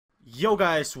Yo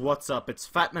guys, what's up? It's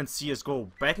FATMAN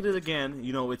CSGO back at it again.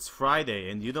 You know, it's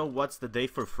Friday, and you know what's the day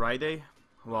for Friday?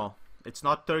 Well, it's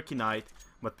not turkey night,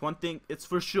 but one thing it's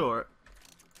for sure,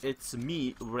 it's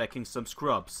me wrecking some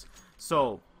scrubs.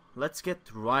 So, let's get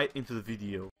right into the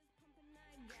video.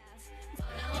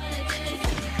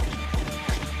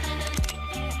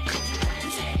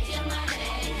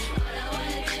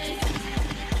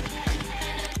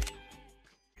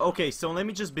 Okay, so let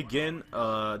me just begin.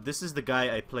 This is the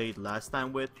guy I played last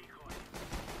time with.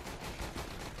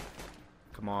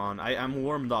 Come on, I'm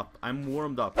warmed up. I'm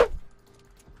warmed up.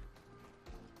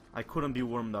 I couldn't be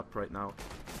warmed up right now.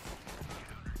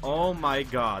 Oh my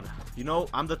god. You know,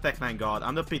 I'm the FATMAN god,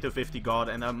 I'm the P250 god,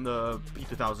 and I'm the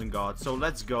P2000 god. So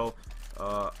let's go.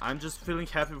 I'm just feeling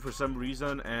happy for some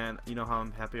reason, and you know how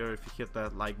I'm happier if you hit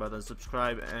that like button,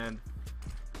 subscribe, and...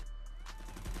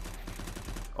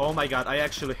 Oh my god, I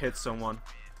actually hit someone.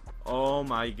 Oh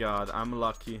my god, I'm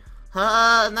lucky.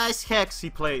 Nice hacks he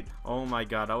played. Oh my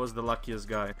god, I was the luckiest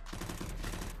guy.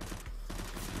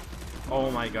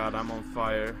 Oh my god, I'm on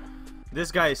fire.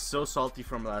 This guy is so salty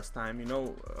from last time, you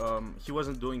know, he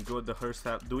wasn't doing good the first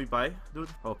half. Do we buy, dude?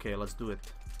 Okay, let's do it.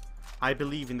 I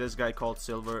believe in this guy called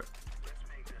Silver.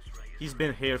 He's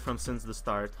been here from since the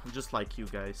start, just like you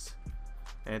guys.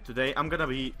 And today I'm gonna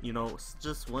be, you know,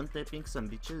 just one-tapping some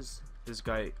bitches. This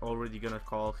guy already gonna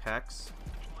call hacks.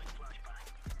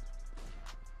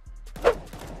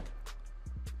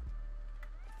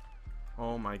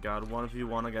 Oh my god,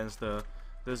 1v1 against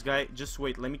this guy. Just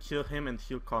wait, let me kill him and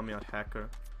he'll call me a hacker.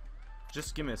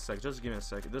 Just give me a sec, just give me a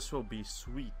sec. This will be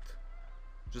sweet.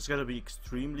 Just gotta be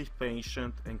extremely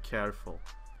patient and careful.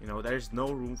 You know, there's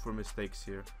no room for mistakes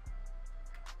here.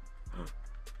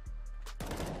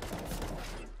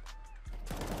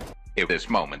 It was this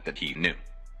moment that he knew.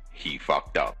 He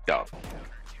fucked up.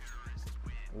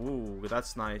 Ooh,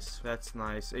 that's nice. That's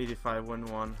nice.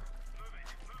 85-1-1.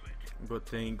 Good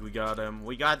thing we got him.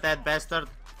 We got that bastard.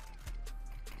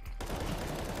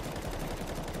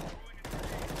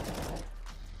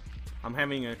 I'm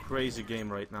having a crazy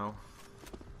game right now.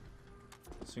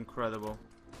 It's incredible.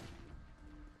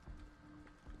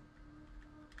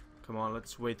 Come on,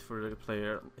 let's wait for the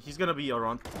player. He's gonna be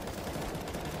around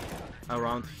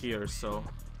here, so...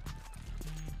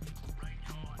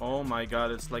 Oh my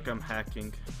god, it's like I'm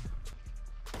hacking.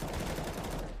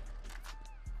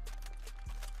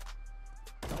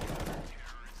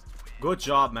 Good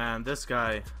job, man. This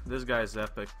guy is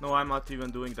epic. No, I'm not even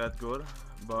doing that good,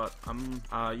 but I'm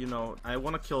you know, I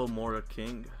want to kill more a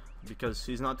king because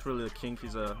he's not really a king,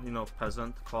 he's a, you know,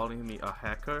 peasant calling me a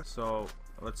hacker. So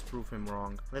let's prove him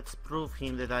wrong. Let's prove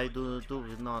him that I do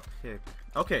not hack.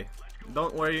 Okay,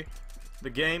 don't worry.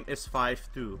 The game is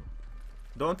 5-2.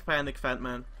 Don't panic,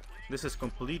 FATMAN. This is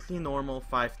completely normal.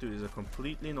 5-2 is a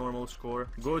completely normal score.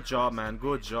 Good job, man.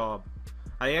 Good job.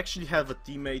 I actually have a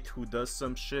teammate who does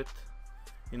some shit.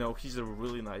 You know, he's a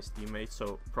really nice teammate,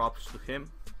 so props to him.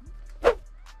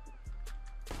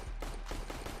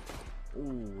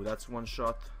 Ooh, that's one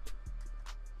shot.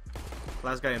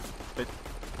 Last guy in pit.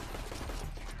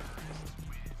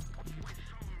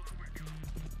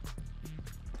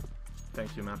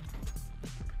 Thank you, man.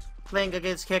 Playing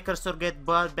against hackers or get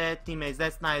bad teammates,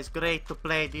 that's nice. Great to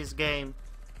play this game.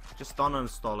 Just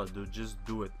uninstall it, dude. Just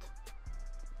do it.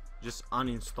 Just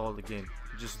uninstall the game.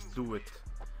 Just do it.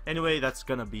 Anyway, that's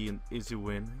gonna be an easy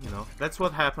win, you know. That's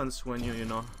what happens when you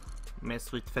know,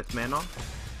 mess with FATMAN.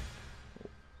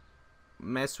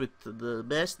 Mess with the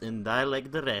best and die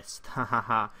like the rest.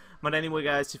 Hahaha. But anyway,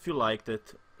 guys, if you liked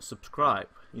it, subscribe,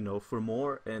 you know, for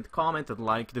more, and comment and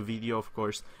like the video, of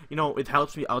course. You know, it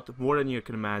helps me out more than you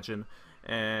can imagine.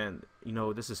 And you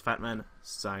know, this is FATMAN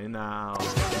signing out.